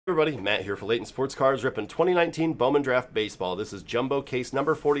Everybody, Matt here for Layton Sports Cards, ripping 2019 Bowman Draft Baseball. This is Jumbo Case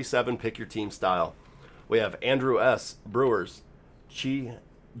number 47, pick your team style. We have Andrew S., Brewers, Chi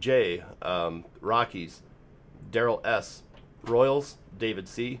J., Rockies, Daryl S., Royals, David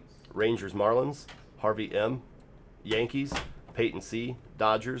C., Rangers Marlins, Harvey M., Yankees, Peyton C.,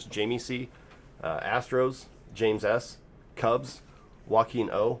 Dodgers, Jamie C., Astros, James S., Cubs, Joaquin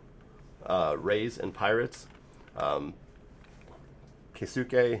O., Rays and Pirates,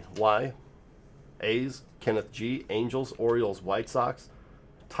 Keisuke Y., A's, Kenneth G., Angels, Orioles, White Sox,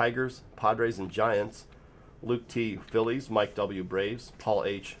 Tigers, Padres and Giants, Luke T., Phillies, Mike W., Braves, Paul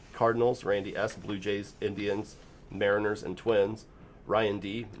H., Cardinals, Randy S., Blue Jays, Indians, Mariners and Twins, Ryan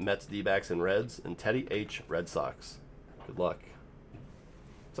D., Mets, D-backs and Reds, and Teddy H., Red Sox. Good luck.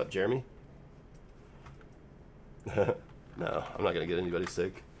 What's up, Jeremy? No, I'm not going to get anybody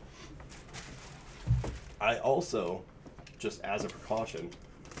sick. I also, just as a precaution,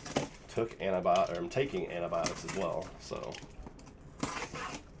 took antibiotics, or I'm taking antibiotics as well, so.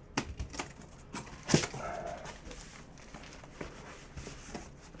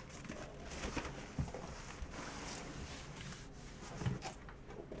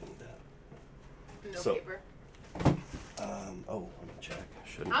 No paper. Oh, let me check.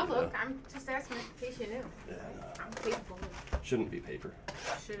 Shouldn't I'll be, look. I'm just asking in case you knew. Yeah, no. I'm capable. Shouldn't be paper.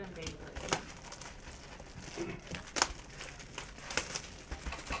 Shouldn't be.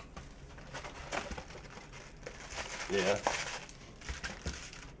 Yeah.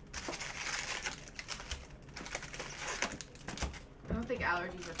 I don't think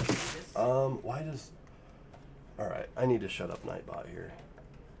allergies are contagious. Why does... Alright, I need to shut up Nightbot here.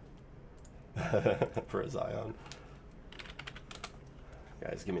 For a Zion.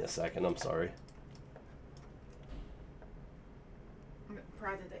 Guys, give me a second, I'm sorry. I'm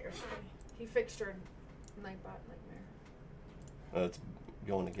proud of that yesterday. He fixed your Nightbot nightmare. It's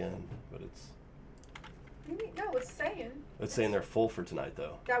going again, but it's... No, it's saying. It's saying they're full for tonight,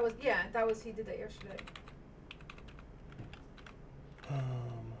 though. That was, he did that yesterday. I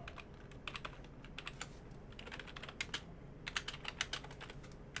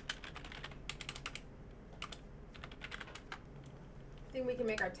think we can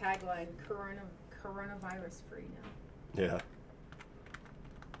make our tagline coronavirus free now. Yeah.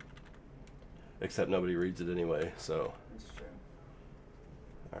 Except nobody reads it anyway, so. That's true.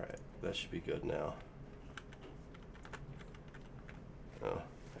 Alright, that should be good now. Oh,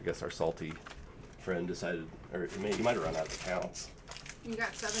 I guess our salty friend decided, or he might have run out of counts. You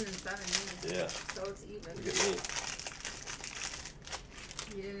got 7 and 7. Yeah. So it's even. Look at me.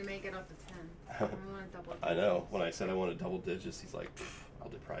 You didn't make it up to 10. I want double digits. I know. When I said I wanted double digits, he's like, I'll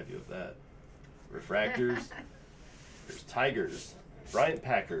deprive you of that. Refractors. There's Tigers. Bryant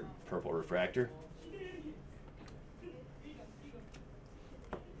Packard, purple refractor.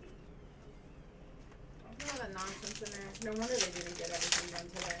 There's a lot of nonsense in there. No wonder they didn't get everything done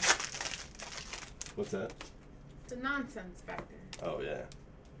today. What's that? It's a nonsense back there. Oh, yeah.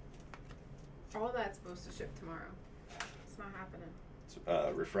 All that's supposed to ship tomorrow. It's not happening.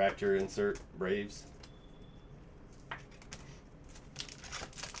 Refractor insert, Braves.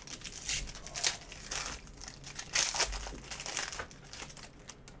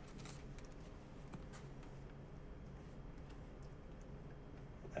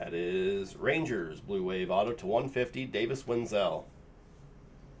 That is Rangers, Blue Wave Auto to 150, Davis Wenzel.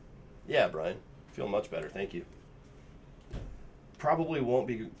 Yeah, Brian. Feeling much better, thank you. Probably won't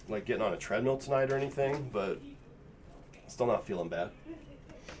be like getting on a treadmill tonight or anything, but still not feeling bad.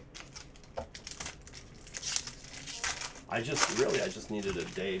 I just needed a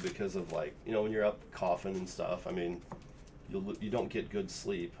day because of, like, you know, when you're up coughing and stuff, I mean, you don't get good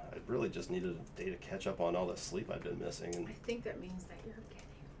sleep. I really just needed a day to catch up on all the sleep I've been missing. And I think that means that you're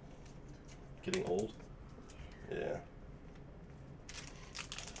getting old. Getting old? Yeah.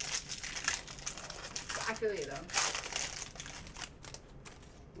 I feel you, though.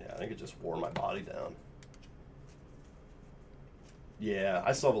 Yeah, I think it just wore my body down. Yeah,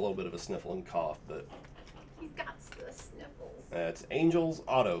 I still have a little bit of a sniffle and cough, but... He's got the sniffles. It's Angels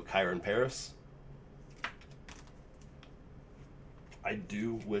Auto, Kyron Paris. I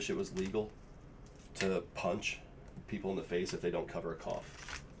do wish it was legal to punch people in the face if they don't cover a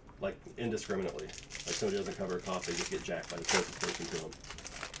cough. Like, indiscriminately. Like, somebody doesn't cover a cough, they just get jacked by the closest person to them.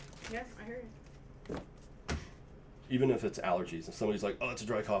 Yeah, I hear you. Even if it's allergies. If somebody's like, oh, it's a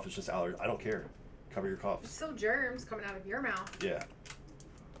dry cough, it's just allergies. I don't care. Cover your coughs. There's still germs coming out of your mouth. Yeah.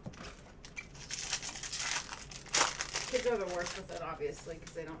 Kids are the worst with it, obviously,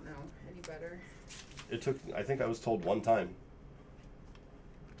 because they don't know any better. It took, I think I was told one time.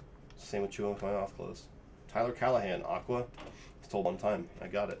 Same with chewing with my mouth closed. Tyler Callahan, Aqua, told one time. I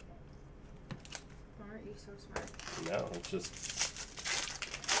got it. Why aren't you so smart? No, it's just,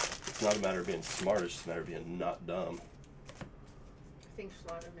 it's not a matter of being smart, it's just a matter of being not dumb. I think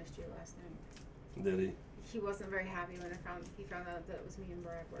Schlager missed you last night. Did he? He wasn't very happy when he found out that it was me and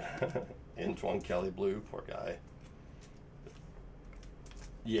Brad were. Antoine Kelly Blue, poor guy.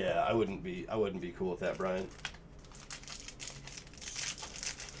 Yeah, I wouldn't be cool with that, Brian.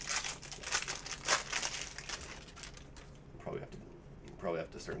 Probably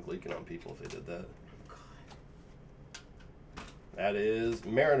have to start gleeking on people if they did that. That is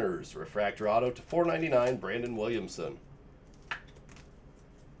Mariners refractor auto to 499, Brandon Williamson.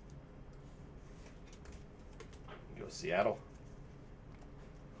 Go Seattle.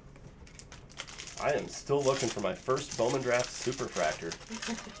 I am still looking for my first Bowman Draft Superfractor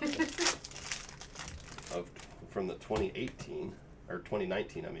from the 2018 or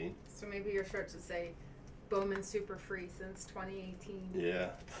 2019. I mean. So maybe your shirt should say Bowman Super Free since 2018.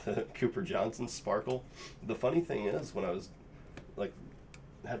 Yeah, Cooper Johnson Sparkle. The funny thing is, when I was like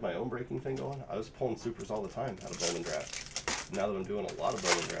had my own breaking thing going, I was pulling supers all the time out of Bowman Draft. Now that I'm doing a lot of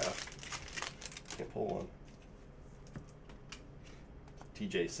Bowman Draft, can't pull one.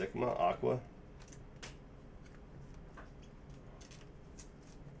 TJ Sigma Aqua.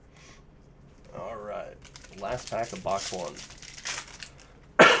 All right, last pack of box one.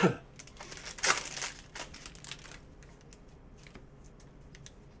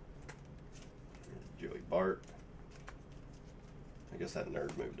 Joey Bart. I guess that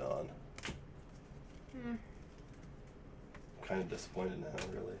nerd moved on. I'm kind of disappointed now,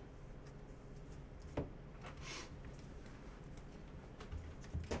 really.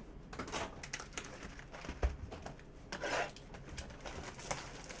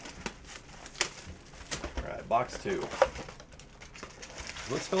 All right, box two.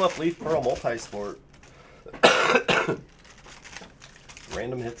 Let's fill up Leaf Pearl Multisport.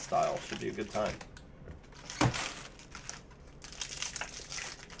 Random hit style. Should be a good time.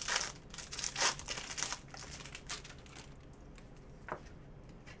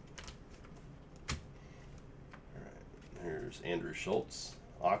 Here's Andrew Schultz,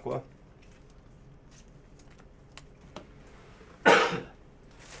 Aqua. Good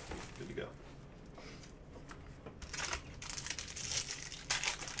to go.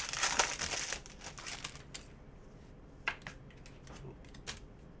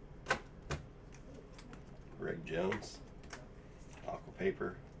 Greg Jones, Aqua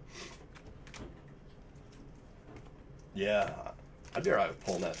Paper. Yeah, I'd be alright with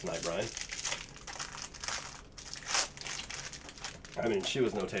pulling that tonight, Brian. I mean, she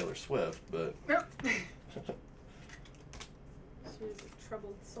was no Taylor Swift, but... Nope. She was a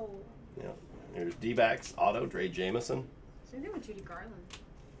troubled soul. Yeah. Here's D-backs, auto, Dre Jameson. Same thing with Judy Garland.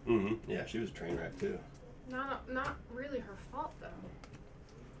 Mm-hmm. Yeah, she was a train wreck, too. Not really her fault,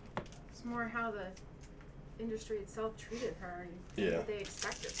 though. It's more how the industry itself treated her and what they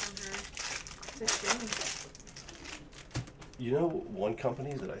expected from her. It's a shame. You know, one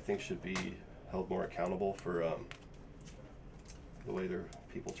company that I think should be held more accountable for the way their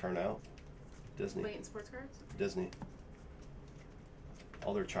people turn out? Disney. LaytonSportsCards? Disney.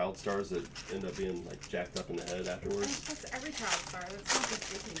 All their child stars that end up being like jacked up in the head afterwards. That's every child star. That's not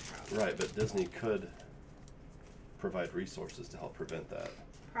just Disney child. Right, but Disney could provide resources to help prevent that.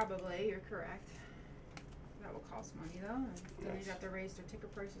 Probably, you're correct. That will cost money though, and then you'd have to raise their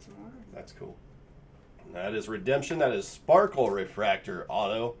ticket prices more. That's cool. That is Redemption. That is Sparkle Refractor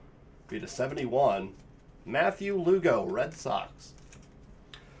Auto. Be to 71. Matthew Lugo, Red Sox.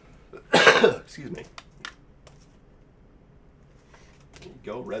 Excuse me. There you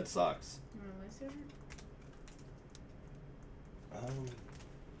go, Red Sox. You want a lightsaber?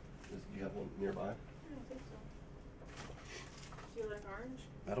 You have one nearby? I don't think so. Do you like orange?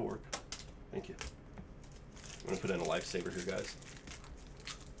 That'll work. Thank you. I'm going to put in a lifesaver here, guys.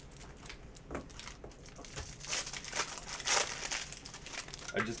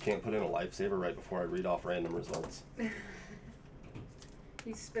 I just can't put in a lifesaver right before I read off random results.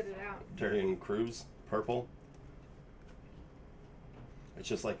 You spit it out. Darian Cruz, purple. It's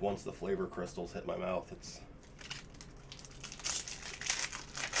just like once the flavor crystals hit my mouth, it's...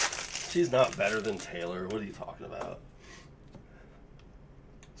 She's not better than Taylor. What are you talking about?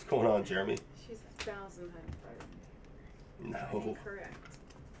 What's going on, Jeremy? She's 1,000 times better than Taylor. No. Correct.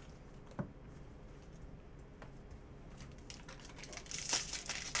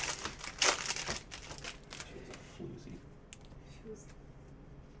 She was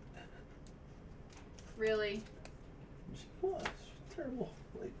really. She was terrible.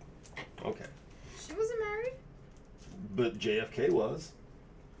 Like, okay. She wasn't married. But JFK was.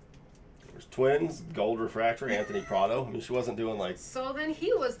 There's Twins, gold refractor, Anthony Prado. I mean, she wasn't doing like... So then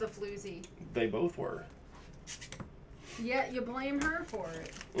he was the floozy. They both were. Yet you blame her for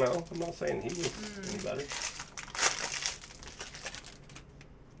it. No, I'm not saying he was any better.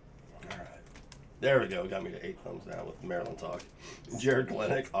 All right. There we go. Got me to 8 thumbs down with Maryland talk. Jared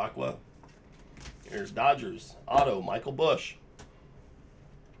Glennick, Aqua. Here's Dodgers. Auto, Michael Bush.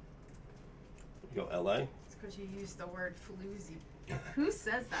 You go LA. It's because you used the word floozy. Who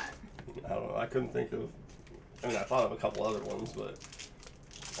says that? I don't know. I couldn't think of... I mean, I thought of a couple other ones, but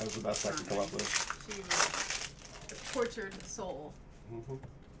that was the best I could come up with. She was a tortured soul. Mm-hmm.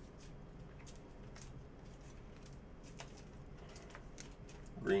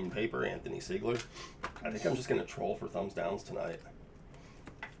 Green paper, Anthony Siegler. I think I'm just going to troll for thumbs downs tonight.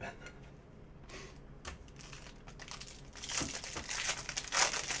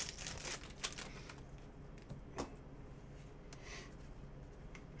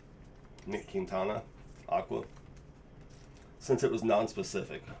 Nick Quintana, Aqua. Since it was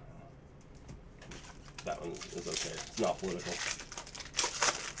non-specific, that one is okay. It's not political.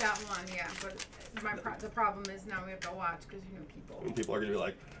 That one, yeah, but the problem is now we have to watch because you know people. And people are going to be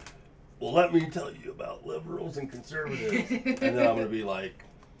like, well, let me tell you about liberals and conservatives. And then I'm going to be like,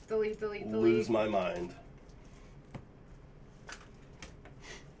 delete. Lose my mind.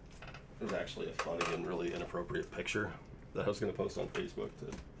 There's actually a funny and really inappropriate picture that I was going to post on Facebook to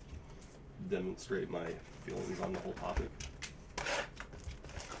demonstrate my feelings on the whole topic.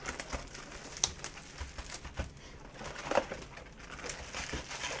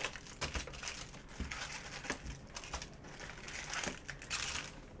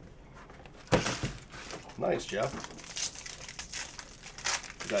 Nice, Jeff.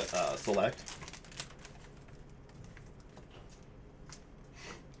 You got select.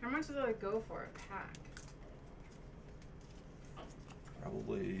 How much does it go for a pack?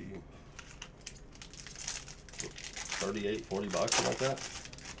 Probably 38, 40 bucks, something like that.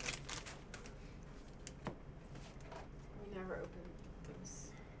 We never opened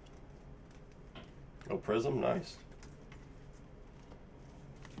those. Oh, Prism, nice.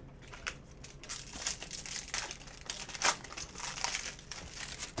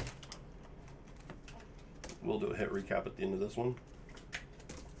 We'll do a hit recap at the end of this one.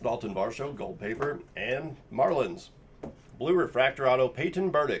 Dalton Varsho, gold paper, and Marlins. Blue refractor auto,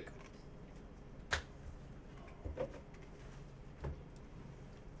 Peyton Burdick.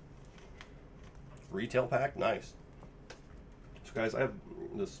 Retail pack, nice. So guys, I have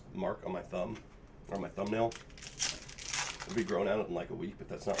this mark on my thumb, or my thumbnail. It'll be grown out in like a week, but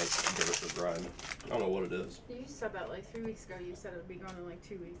that's not like dirt or grime. I don't know what it is. You said that like 3 weeks ago. You said it would be gone in like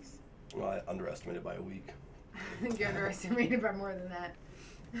 2 weeks. Well, I underestimated by a week. I think you underestimated by more than that.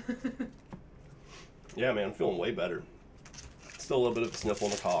 Yeah, man, I'm feeling way better. Still a little bit of a sniffle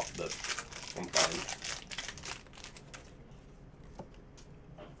and a cough, but I'm fine.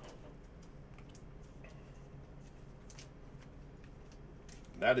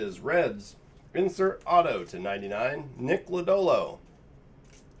 That is Reds. Insert auto to 99. Nick Lodolo. All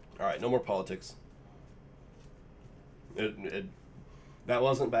right, no more politics. That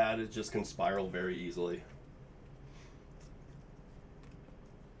wasn't bad. It just can spiral very easily.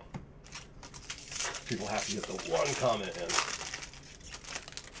 People have to get the one comment in.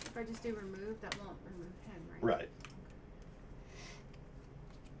 If I just do remove, that won't remove him, right? Right.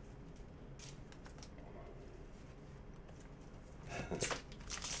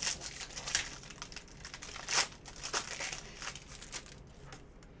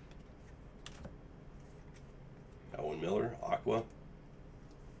 Owen Miller, Aqua.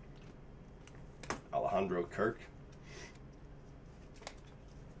 Alejandro Kirk.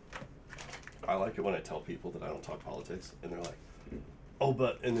 I like it when I tell people that I don't talk politics, and they're like, oh,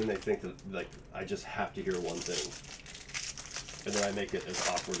 but, and then they think that, like, I just have to hear one thing. And then I make it as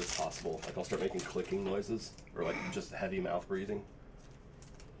awkward as possible. Like, I'll start making clicking noises, or, like, just heavy mouth breathing.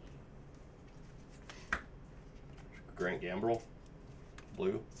 Grant Gambrell,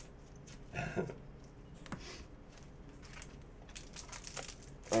 blue.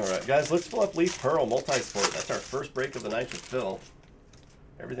 Alright, guys, let's pull up Leaf Pearl Multi-Sport. That's our first break of the night with Phil.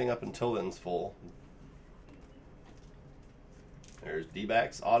 Everything up until then's full. There's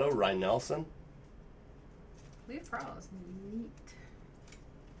D-backs auto, Ryan Nelson. Leaf Pearl is neat.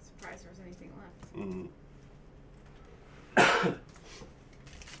 Surprised there's anything left. Mm-hmm.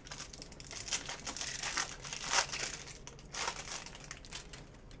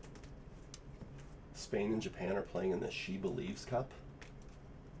 Spain and Japan are playing in the She Believes Cup.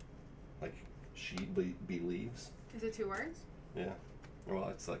 Like, She Believes. Is it 2 words? Yeah. Well,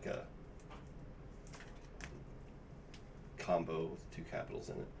 it's like a combo with 2 capitals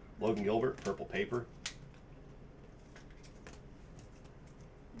in it. Logan Gilbert, purple paper.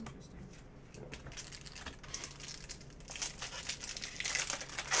 Interesting.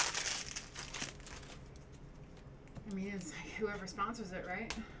 I mean, it's like whoever sponsors it,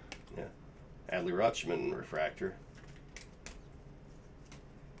 right? Yeah. Adley Rutschman refractor.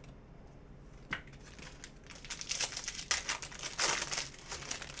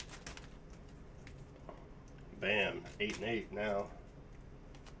 Bam, 8-8 now.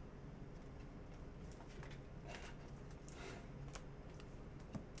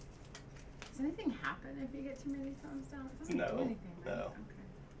 Does anything happen if you get too many thumbs down? It doesn't do anything, right? No. Okay.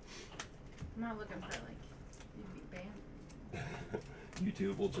 I'm not looking for like you to be banned.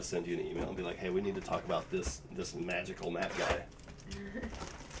 YouTube will just send you an email and be like, hey, we need to talk about this magical Matt guy.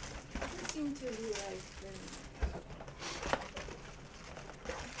 Doesn't seem to be like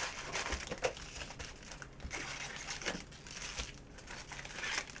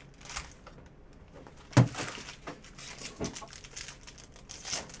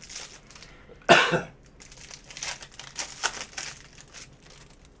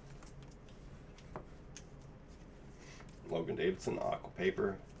Logan Davidson, aqua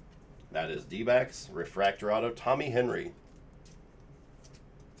paper. That is D-backs, refractor auto, Tommy Henry.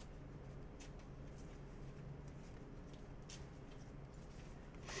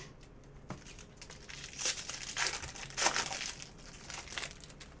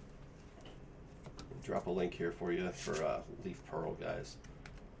 Drop a link here for you for Leaf Pearl, guys.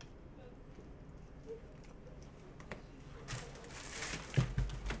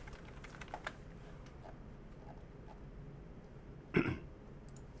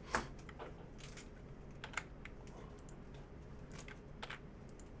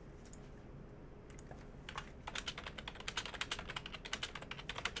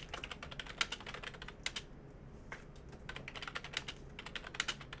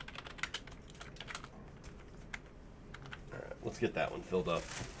 Let's get that one filled up.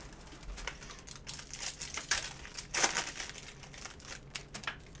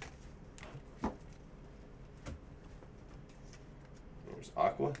 There's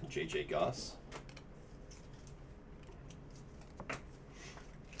Aqua, JJ Goss.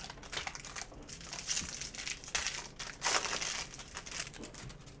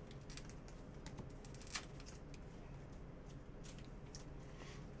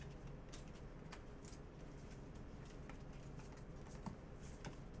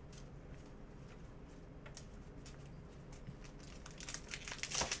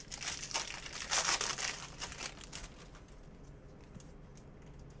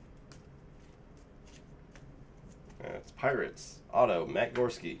 It's Pirates, auto, Matt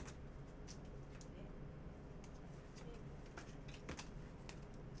Gorski.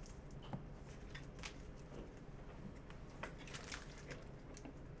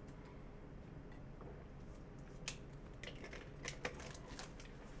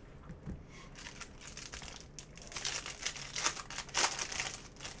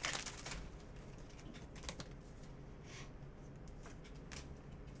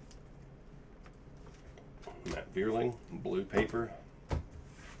 Matt Vierling, blue paper.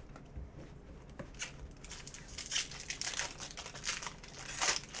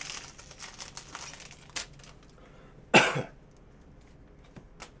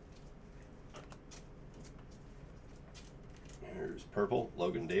 Here's purple,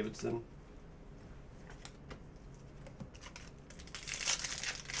 Logan Davidson.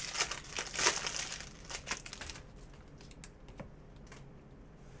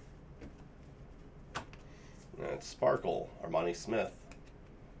 That's Sparkle, Armani Smith.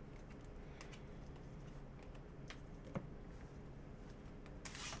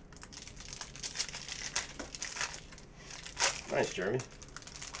 Nice, Jeremy.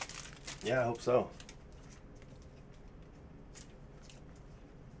 Yeah, I hope so.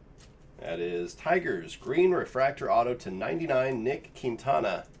 That is Tigers, green refractor auto to 99, Nick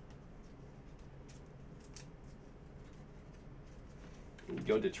Quintana.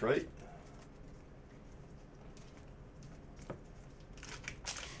 Go Detroit.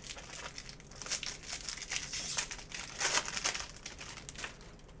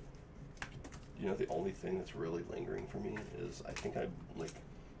 You know, the only thing that's really lingering for me is I think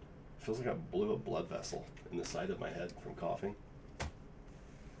feels like I blew a blood vessel in the side of my head from coughing.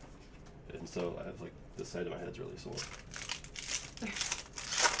 And so I have this side of my head's really sore.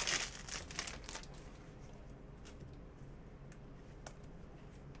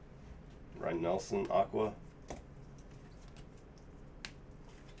 Ryan Nelson, aqua.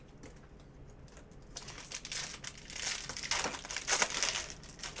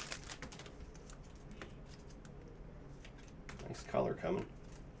 Nice color coming.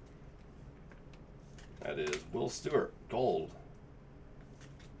 Will Stewart, gold.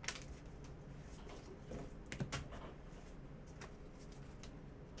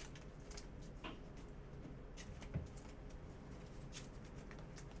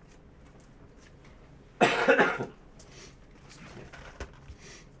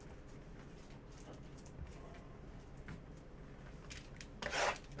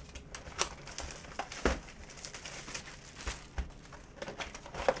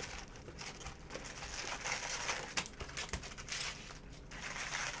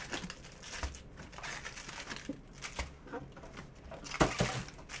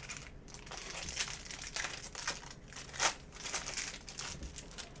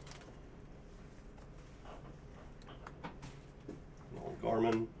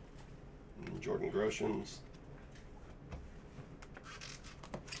 Garmin, and Jordan Groshans.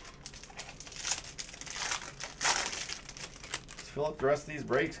 Let's fill up the rest of these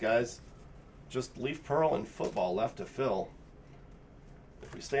breaks, guys. Just Leaf Pearl and football left to fill.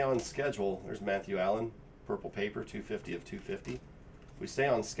 If we stay on schedule, there's Matthew Allen, purple paper, 250 of 250. If we stay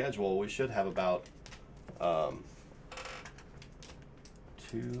on schedule, we should have about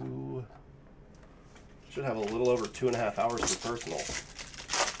should have a little over 2.5 hours for personal.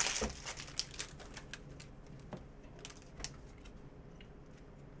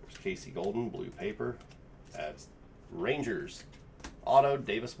 There's Casey Golden, blue paper. That's Rangers. Auto,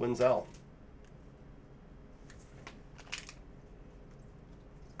 Davis Winzel.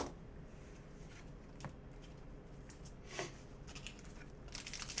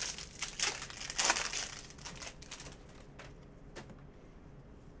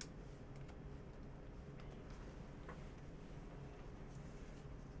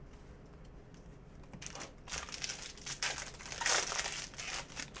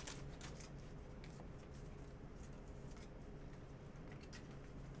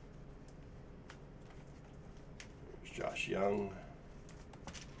 Josh Young.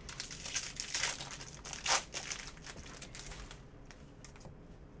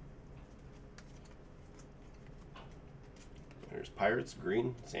 There's Pirates,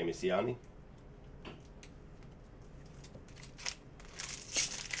 green, Sammy Siani.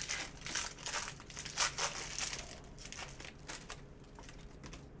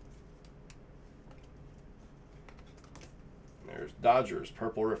 There's Dodgers,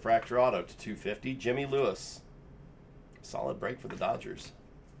 purple refractor auto to 250, Jimmy Lewis. Solid break for the Dodgers.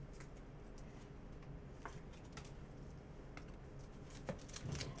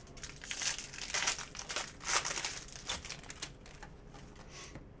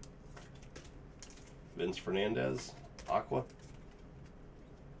 Vince Fernandez, aqua.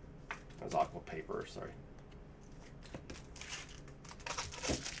 That's aqua paper, sorry.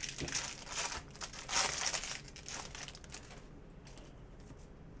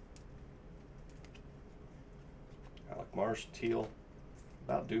 Marsh, teal,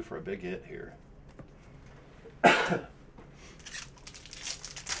 about due for a big hit here.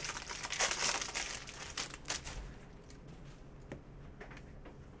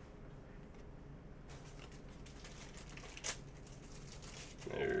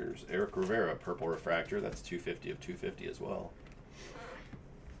 There's Eric Rivera, purple refractor. That's 250 of 250 as well.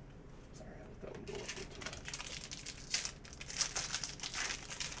 Sorry, I let that one go up a little too much.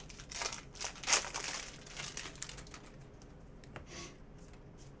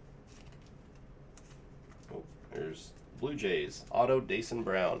 There's Blue Jays, auto, Dason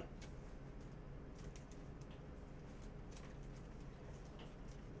Brown.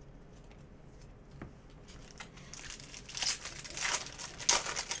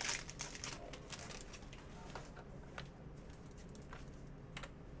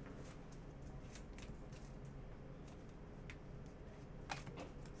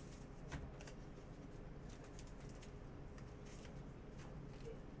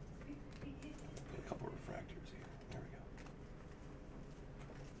 A couple of refractors here. There we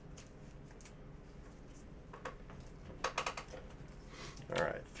go. All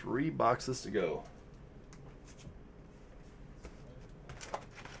right, 3 boxes to go.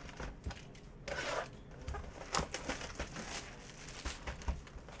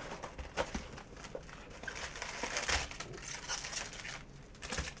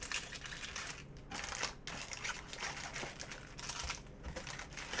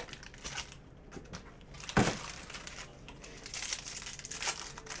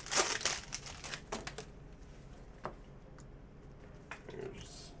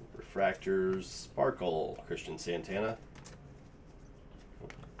 Refractors, Sparkle, Christian Santana.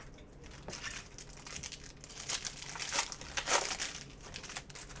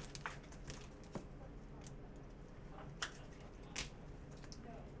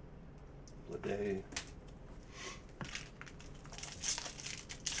 Day.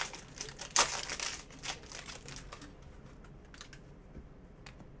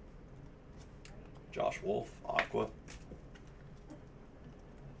 Josh Wolf, Aqua.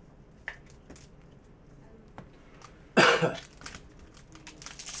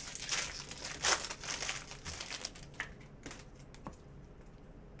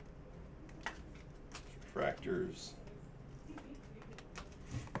 Refractors.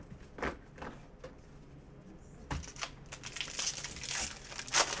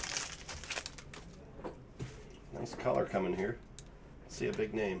 Nice color coming here. Let's see a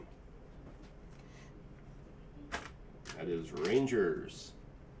big name. That is Rangers.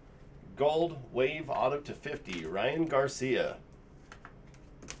 Gold Wave Auto to 50, Ryan Garcia.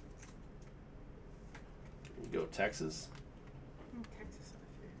 There you go, Texas. Texas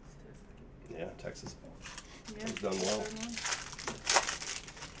too. Yeah, Texas Yeah, has done well.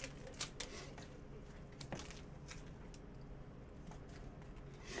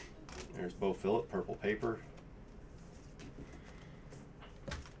 There's Bo Phillip, purple paper.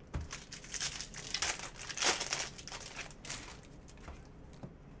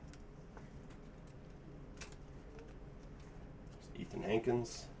 Ethan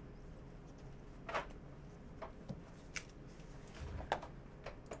Hankins.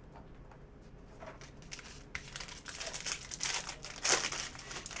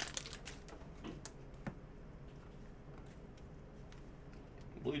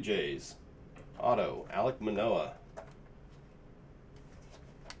 Blue Jays. Auto, Alek Manoah.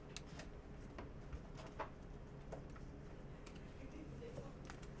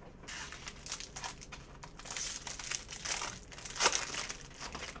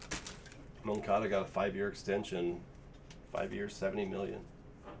 Moncada got a 5-year extension. 5 years, $70 million.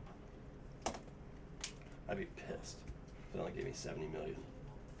 I'd be pissed if they only gave me $70 million.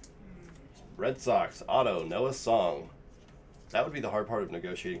 Red Sox, auto, Noah Song. That would be the hard part of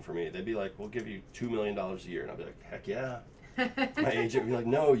negotiating for me. They'd be like, we'll give you $2 million a year. And I'd be like, heck yeah. My agent would be like,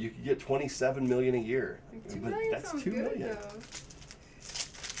 no, you could get $27 million a year. But that's $2 million.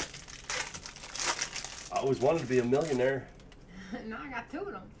 I always wanted to be a millionaire. Now I got 2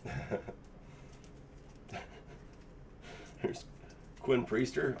 of them. There's Quinn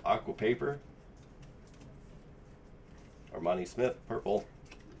Priester, aqua paper. Armani Smith, purple.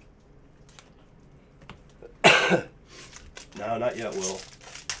 No, not yet, Will.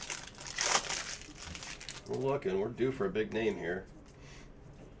 We're looking. We're due for a big name here.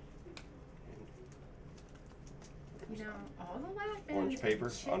 You know, all the laughing. Orange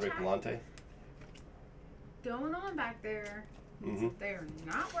paper, Andre Palante. Going on back there. They're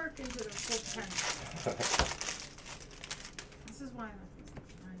not working to their full potential. This is why I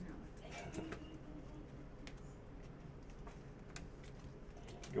know.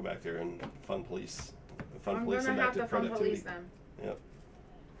 Go back there and fun police. I'm Police gonna and have back to fun police them. Yep.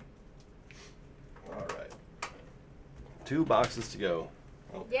 All right. 2 boxes to go.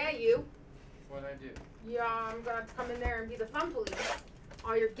 Oh. Yeah, you. What'd I do? Yeah, I'm gonna have to come in there and be the fun police.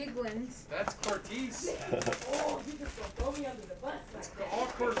 All your gigglings. That's Cortez. Oh, you just gonna throw me under the bus. It's all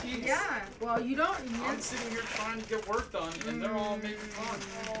Cortez. Yeah. Well, you don't. I'm sitting here trying to get work done, and they're all making fun.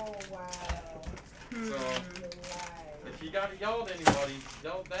 Oh wow. So, Right. if you gotta yell at anybody,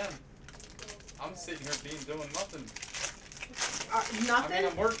 yell at them. I'm sitting here doing nothing. Nothing? I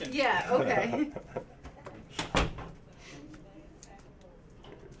mean, I'm working. Yeah, okay.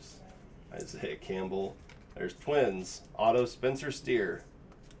 There's Isaiah Campbell. There's Twins. Auto Spencer Steer.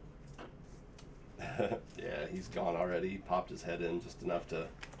 Yeah, he's gone already. He popped his head in just enough to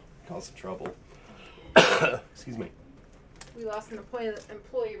cause some trouble. Excuse me. We lost an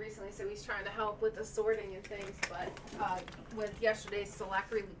employee recently, so he's trying to help with the sorting and things. But with yesterday's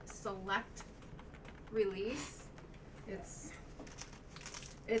select release, it's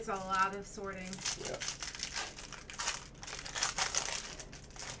a lot of sorting. Yeah.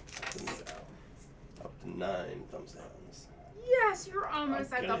 Up to 9 thumbs downs. Yes, you're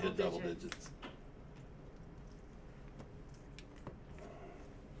almost I'm at gonna double hit digits. double digits.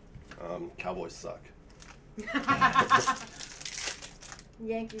 Cowboys suck.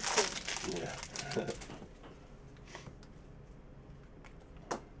 Yankees too. Yeah.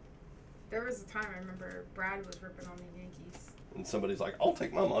 There was a time I remember Brad was ripping on the Yankees. And somebody's like, I'll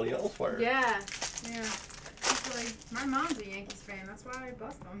take my money elsewhere. Yeah, yeah. He's like, my mom's a Yankees fan. That's why I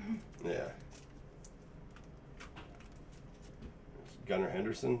bust them. Yeah. Gunnar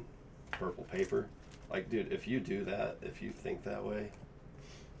Henderson, purple paper. Like, dude, if you do that, if you think that way,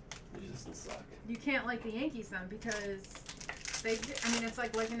 you just suck. You can't like the Yankees then because it's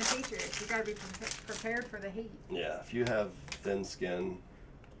like liking the Patriots. You gotta be prepared for the hate. Yeah, if you have thin skin.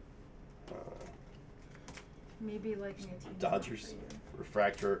 Maybe liking a team. Dodgers,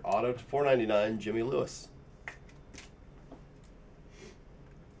 refractor, auto to $4.99, Jimmy Lewis.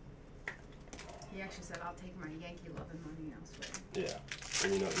 Yeah, she said, I'll take my Yankee loving money elsewhere. Yeah.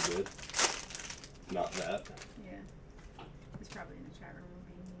 And you know what he did? Not that. Yeah. He's probably in the chat room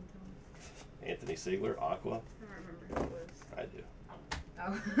being mean to him. Anthony Siegler, Aqua. I don't remember who it was. I do.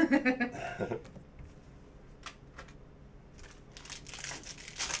 Oh.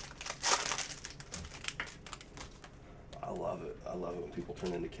 I love it. I love it when people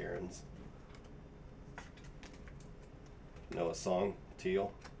turn into Karens. Know a song,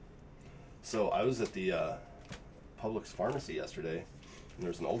 Teal? So I was at the Publix pharmacy yesterday, and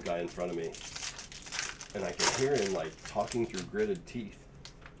there's an old guy in front of me, and I can hear him like talking through gritted teeth,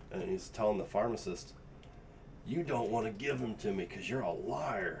 and he's telling the pharmacist, "You don't want to give him to me because you're a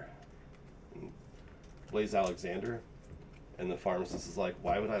liar." And Blaze Alexander, and the pharmacist is like,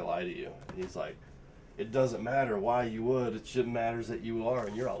 "Why would I lie to you?" And he's like, "It doesn't matter why you would. It just matters that you are,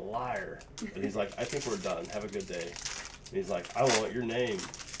 and you're a liar." And he's like, "I think we're done. Have a good day." And he's like, "I want your name."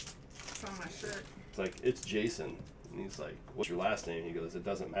 It's on my shirt. It's like, "It's Jason." And he's like, "What's your last name?" He goes, "It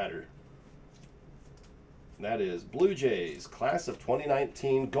doesn't matter." And that is Blue Jays, class of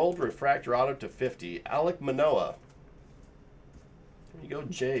 2019, gold refractor auto to 50, Alek Manoah. There you go,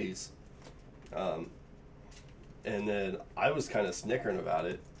 Jays. And then I was kind of snickering about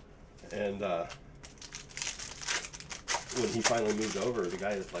it. And when he finally moved over, the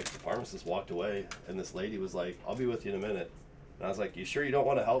guy, like the pharmacist, walked away, and this lady was like, "I'll be with you in a minute." And I was like, "You sure you don't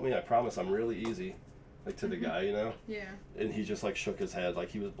want to help me? I promise I'm really easy." Like to the guy, you know? Yeah. And he just like shook his head, like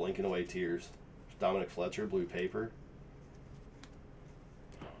he was blinking away tears. Dominic Fletcher, blue paper.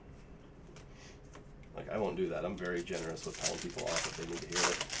 Like, I won't do that. I'm very generous with telling people off if they need to hear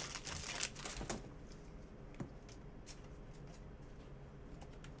it.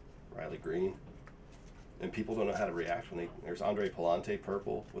 Riley Green. And people don't know how to react when they, there's Andre Palante,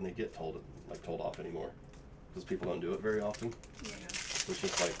 purple, when they get told off anymore. Because people don't do it very often. Yeah. It's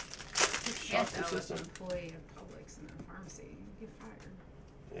just like, You shock can't the tell as system. an employee of Publix in a pharmacy. You get fired.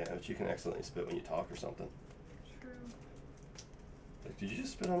 Yeah, but you can accidentally spit when you talk or something. True. Like, did you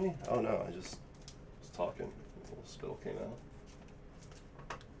just spit on me? Oh no, I just was talking. A little spittle came out.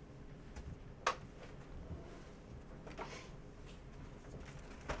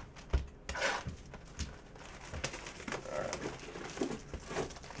 Alright.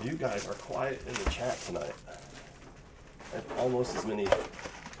 You guys are quiet in the chat tonight. I have almost as many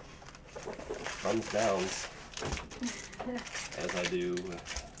thumbs downs as I do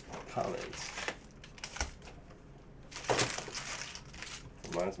comments.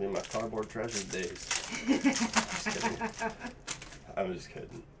 Reminds me of my cardboard treasure days. Just kidding. I'm just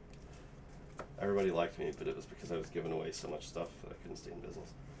kidding. Everybody liked me, but it was because I was giving away so much stuff that I couldn't stay in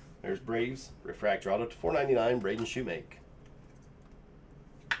business. There's Braves, refractor auto to $4.99, Braden Shoemake.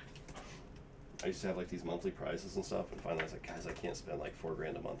 I used to have like these monthly prizes and stuff, and finally I was like, guys, I can't spend like $4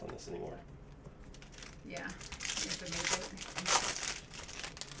 grand a month on this anymore. Yeah. You have to make it.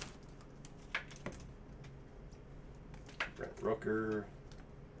 Brent Rooker.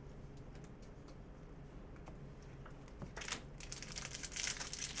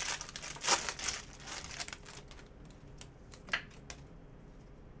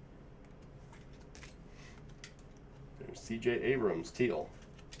 There's CJ Abrams, teal.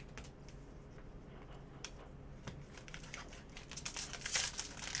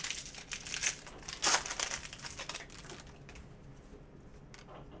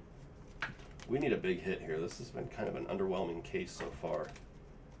 We need a big hit here. This has been kind of an underwhelming case so far.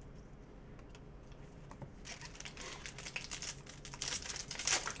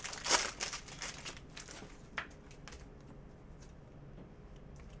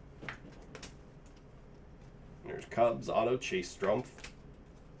 There's Cubs auto, Chase Strumpf.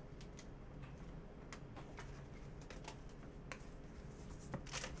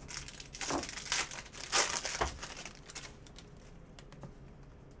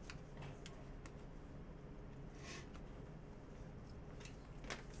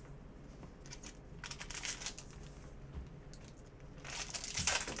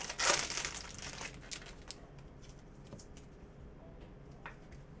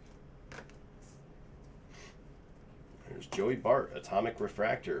 There's Joey Bart, atomic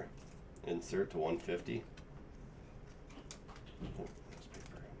refractor, insert to 150. Oh, this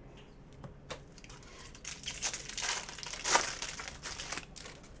paper.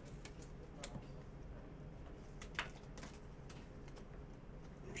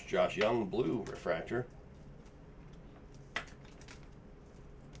 There's Josh Young, blue refractor.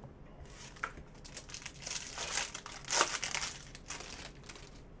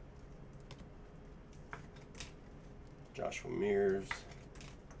 Joshua Mears,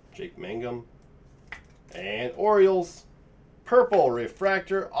 Jake Mangum, and Orioles. purple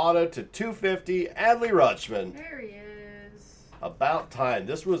refractor auto to 250, Adley Rutschman. There he is. About time.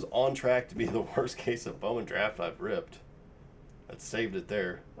 This was on track to be the worst case of Bowman draft I've ripped. That saved it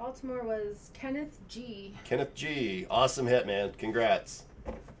there. Baltimore was Kenneth G. Kenneth G. Awesome hit, man. Congrats.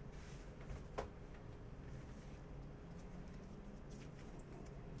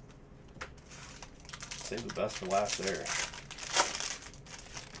 Save the best for last there.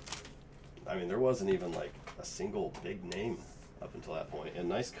 I mean, there wasn't even like a single big name up until that point. And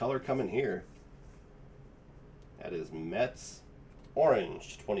nice color coming here. That is Mets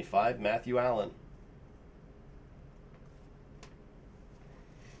Orange 25, Matthew Allen.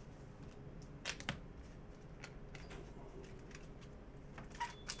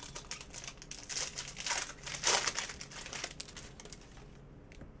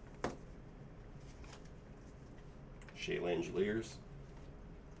 Shea Langeliers.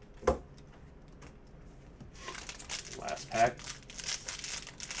 Last pack.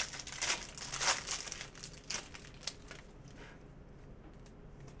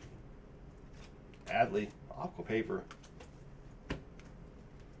 Adley, aqua paper.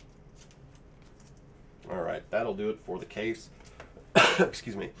 All right, that'll do it for the case.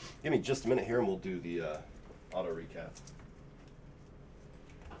 Excuse me. Give me just a minute here and we'll do the auto recap.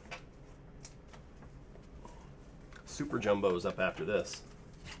 Super Jumbo's up after this.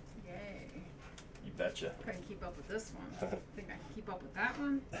 Yay. You betcha. Couldn't keep up with this one. Think I can keep up with that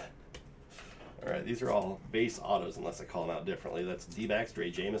one? All right, these are all base autos unless I call them out differently. That's D-backs,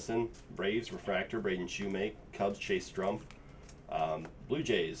 Dre Jameson, Braves, Refractor, Braden Shoemake, Cubs, Chase Strumpf, Blue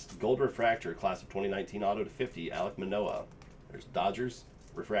Jays, Gold Refractor, Class of 2019 auto to 50, Alek Manoah. There's Dodgers,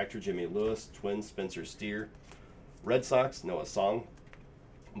 Refractor, Jimmy Lewis, Twins, Spencer Steer, Red Sox, Noah Song,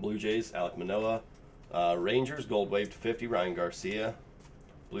 Blue Jays, Alek Manoah, Rangers, Gold Wave to 50, Ryan Garcia,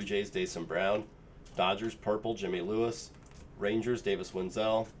 Blue Jays, Dason Brown, Dodgers, Purple, Jimmy Lewis, Rangers, Davis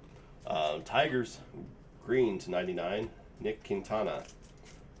Wenzel, Tigers, Green to 99, Nick Quintana,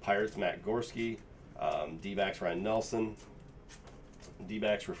 Pirates, Matt Gorski, D-backs, Ryan Nelson,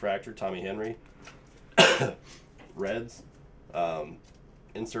 D-backs, Refractor, Tommy Henry, Reds,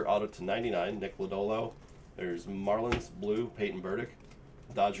 insert auto to 99, Nick Lodolo. There's Marlins, Blue, Peyton Burdick,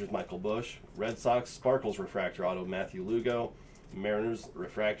 Dodgers, Michael Busch, Red Sox, Sparkles, Refractor auto, Matthew Lugo, Mariners,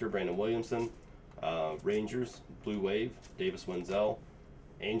 Refractor, Brandon Williamson, Rangers, Blue Wave, Davis Wenzel,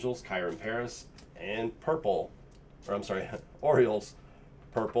 Angels, Kyron Paris, and Orioles,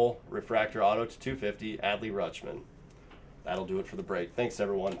 Purple, Refractor auto to 250, Adley Rutschman. That'll do it for the break. Thanks,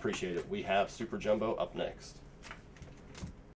 everyone. Appreciate it. We have Super Jumbo up next.